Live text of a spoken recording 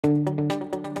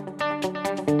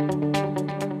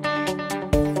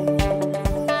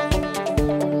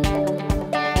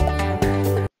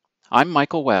I'm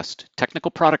Michael West,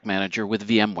 Technical Product Manager with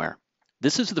VMware.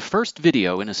 This is the first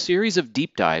video in a series of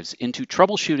deep dives into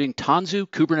troubleshooting Tanzu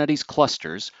Kubernetes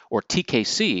clusters, or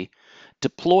TKC,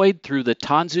 deployed through the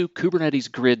Tanzu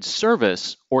Kubernetes Grid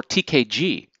Service, or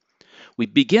TKG. We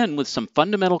begin with some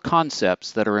fundamental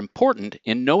concepts that are important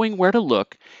in knowing where to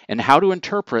look and how to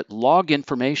interpret log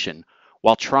information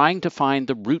while trying to find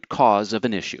the root cause of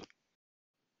an issue.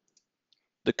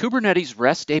 The Kubernetes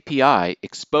REST API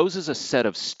exposes a set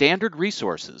of standard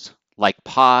resources like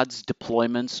pods,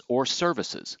 deployments, or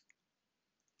services.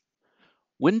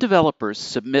 When developers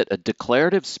submit a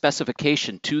declarative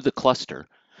specification to the cluster,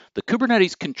 the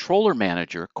Kubernetes Controller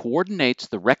Manager coordinates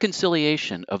the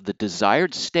reconciliation of the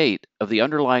desired state of the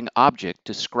underlying object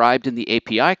described in the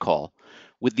API call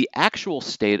with the actual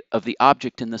state of the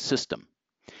object in the system.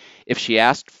 If she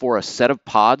asked for a set of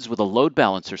pods with a load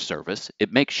balancer service,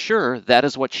 it makes sure that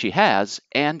is what she has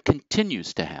and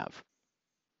continues to have.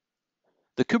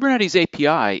 The Kubernetes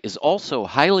API is also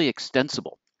highly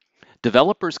extensible.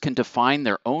 Developers can define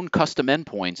their own custom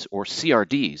endpoints, or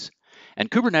CRDs, and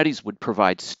Kubernetes would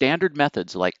provide standard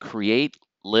methods like create,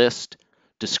 list,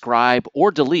 describe,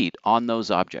 or delete on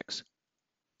those objects.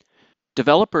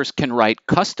 Developers can write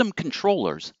custom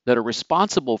controllers that are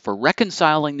responsible for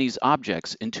reconciling these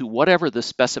objects into whatever the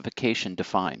specification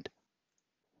defined.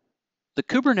 The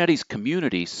Kubernetes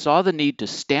community saw the need to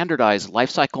standardize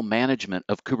lifecycle management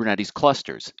of Kubernetes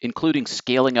clusters, including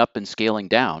scaling up and scaling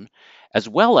down, as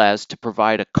well as to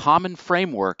provide a common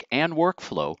framework and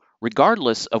workflow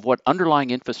regardless of what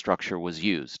underlying infrastructure was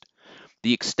used.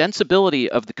 The extensibility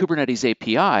of the Kubernetes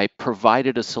API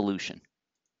provided a solution.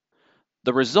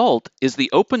 The result is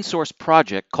the open source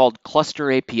project called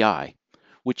Cluster API,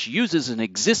 which uses an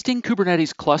existing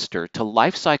Kubernetes cluster to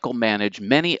lifecycle manage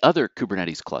many other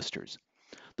Kubernetes clusters.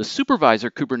 The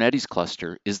Supervisor Kubernetes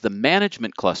cluster is the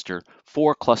management cluster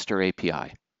for Cluster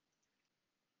API.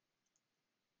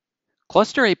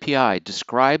 Cluster API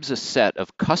describes a set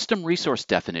of custom resource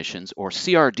definitions, or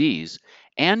CRDs,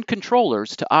 and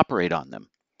controllers to operate on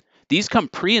them. These come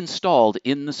pre-installed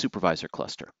in the Supervisor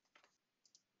cluster.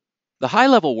 The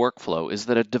high-level workflow is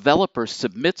that a developer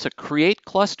submits a create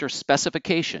cluster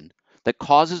specification that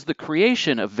causes the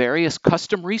creation of various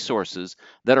custom resources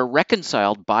that are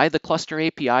reconciled by the Cluster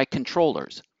API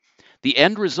controllers. The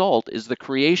end result is the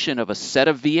creation of a set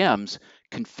of VMs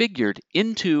configured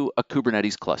into a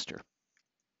Kubernetes cluster.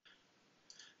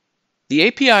 The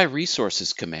API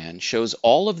resources command shows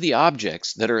all of the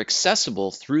objects that are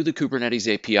accessible through the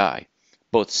Kubernetes API,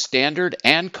 both standard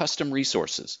and custom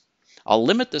resources. I'll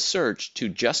limit the search to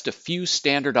just a few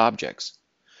standard objects.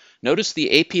 Notice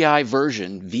the API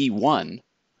version v1.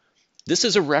 This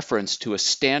is a reference to a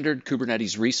standard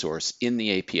Kubernetes resource in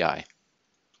the API.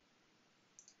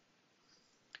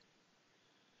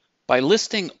 By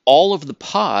listing all of the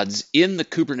pods in the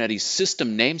Kubernetes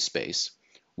system namespace,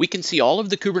 we can see all of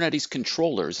the Kubernetes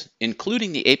controllers,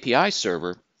 including the API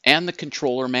server and the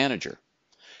controller manager.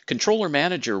 Controller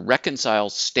manager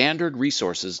reconciles standard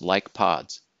resources like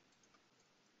pods.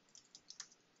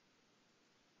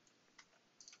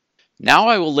 Now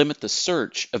I will limit the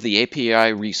search of the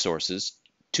API resources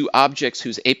to objects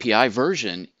whose API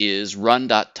version is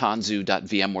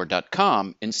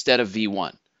run.tanzu.vmware.com instead of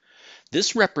v1.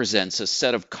 This represents a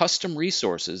set of custom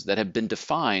resources that have been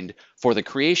defined for the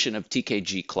creation of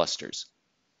TKG clusters.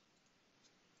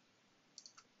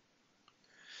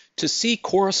 To see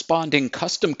corresponding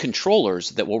custom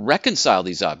controllers that will reconcile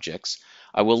these objects,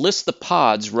 I will list the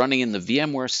pods running in the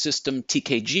VMware System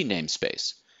TKG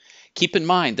namespace. Keep in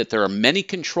mind that there are many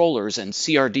controllers and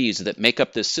CRDs that make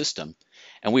up this system,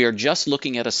 and we are just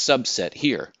looking at a subset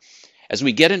here. As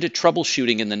we get into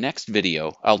troubleshooting in the next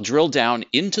video, I'll drill down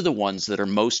into the ones that are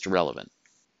most relevant.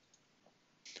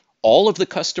 All of the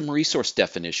custom resource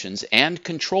definitions and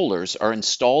controllers are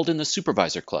installed in the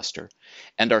Supervisor cluster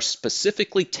and are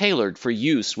specifically tailored for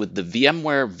use with the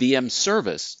VMware VM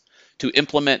service to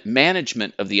implement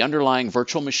management of the underlying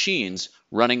virtual machines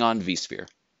running on vSphere.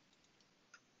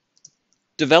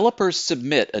 Developers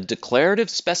submit a declarative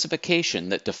specification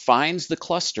that defines the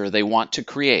cluster they want to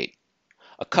create.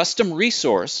 A custom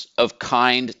resource of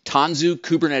kind Tanzu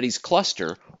Kubernetes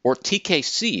Cluster, or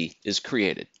TKC, is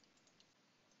created.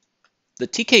 The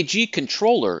TKG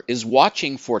controller is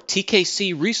watching for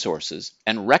TKC resources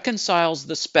and reconciles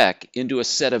the spec into a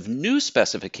set of new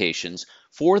specifications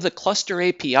for the Cluster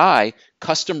API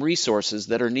custom resources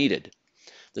that are needed.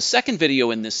 The second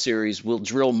video in this series will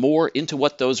drill more into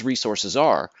what those resources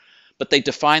are, but they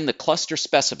define the cluster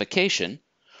specification,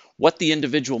 what the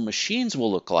individual machines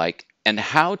will look like, and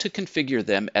how to configure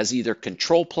them as either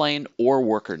control plane or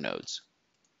worker nodes.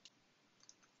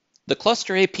 The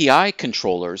cluster API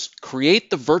controllers create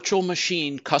the virtual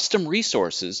machine custom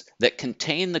resources that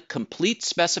contain the complete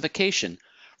specification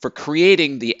for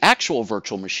creating the actual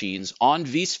virtual machines on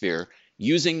vSphere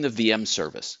using the VM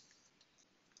service.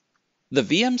 The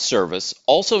VM service,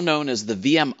 also known as the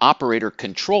VM operator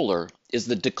controller, is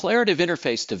the declarative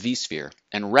interface to vSphere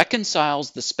and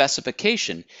reconciles the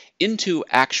specification into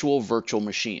actual virtual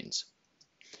machines.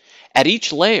 At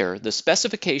each layer, the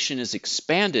specification is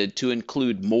expanded to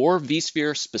include more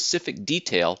vSphere-specific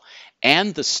detail,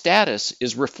 and the status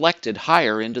is reflected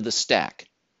higher into the stack.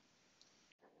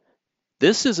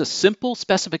 This is a simple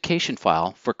specification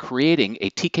file for creating a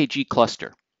TKG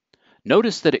cluster.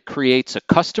 Notice that it creates a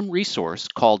custom resource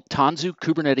called Tanzu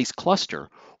Kubernetes Cluster,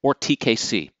 or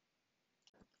TKC.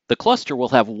 The cluster will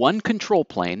have one control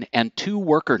plane and two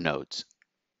worker nodes.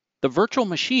 The virtual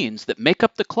machines that make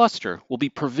up the cluster will be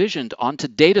provisioned onto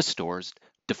data stores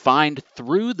defined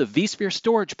through the vSphere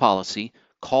storage policy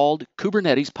called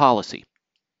Kubernetes policy.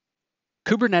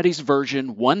 Kubernetes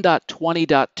version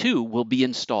 1.20.2 will be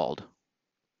installed.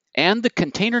 And the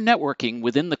container networking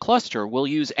within the cluster will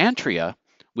use Antria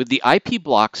with the IP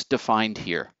blocks defined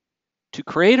here. To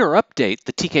create or update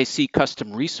the TKC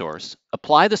custom resource,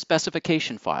 apply the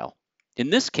specification file. In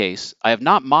this case, I have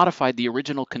not modified the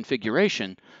original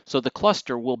configuration, so the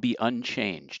cluster will be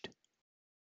unchanged.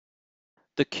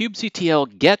 The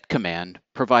kubectl get command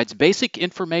provides basic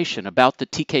information about the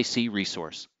TKC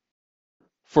resource.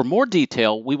 For more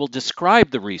detail, we will describe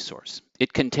the resource.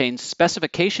 It contains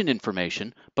specification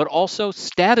information, but also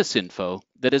status info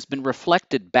that has been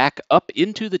reflected back up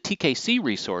into the TKC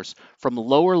resource from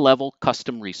lower-level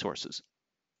custom resources.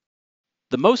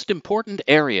 The most important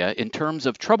area in terms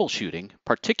of troubleshooting,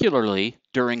 particularly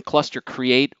during cluster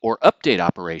create or update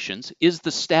operations, is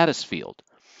the status field.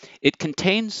 It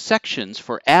contains sections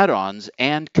for add-ons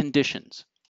and conditions.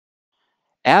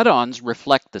 Add-ons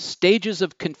reflect the stages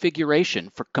of configuration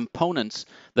for components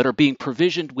that are being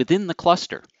provisioned within the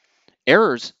cluster.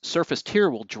 Errors surfaced here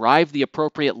will drive the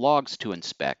appropriate logs to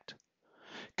inspect.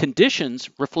 Conditions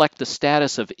reflect the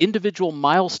status of individual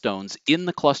milestones in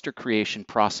the cluster creation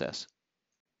process.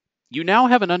 You now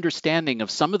have an understanding of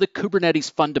some of the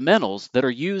Kubernetes fundamentals that are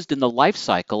used in the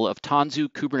lifecycle of Tanzu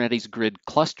Kubernetes Grid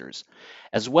clusters,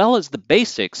 as well as the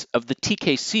basics of the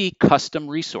TKC custom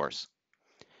resource.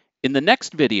 In the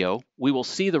next video, we will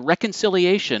see the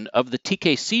reconciliation of the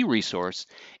TKC resource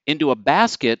into a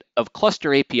basket of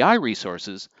cluster API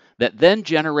resources that then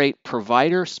generate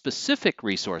provider-specific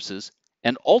resources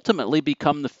and ultimately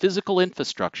become the physical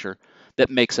infrastructure that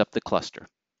makes up the cluster.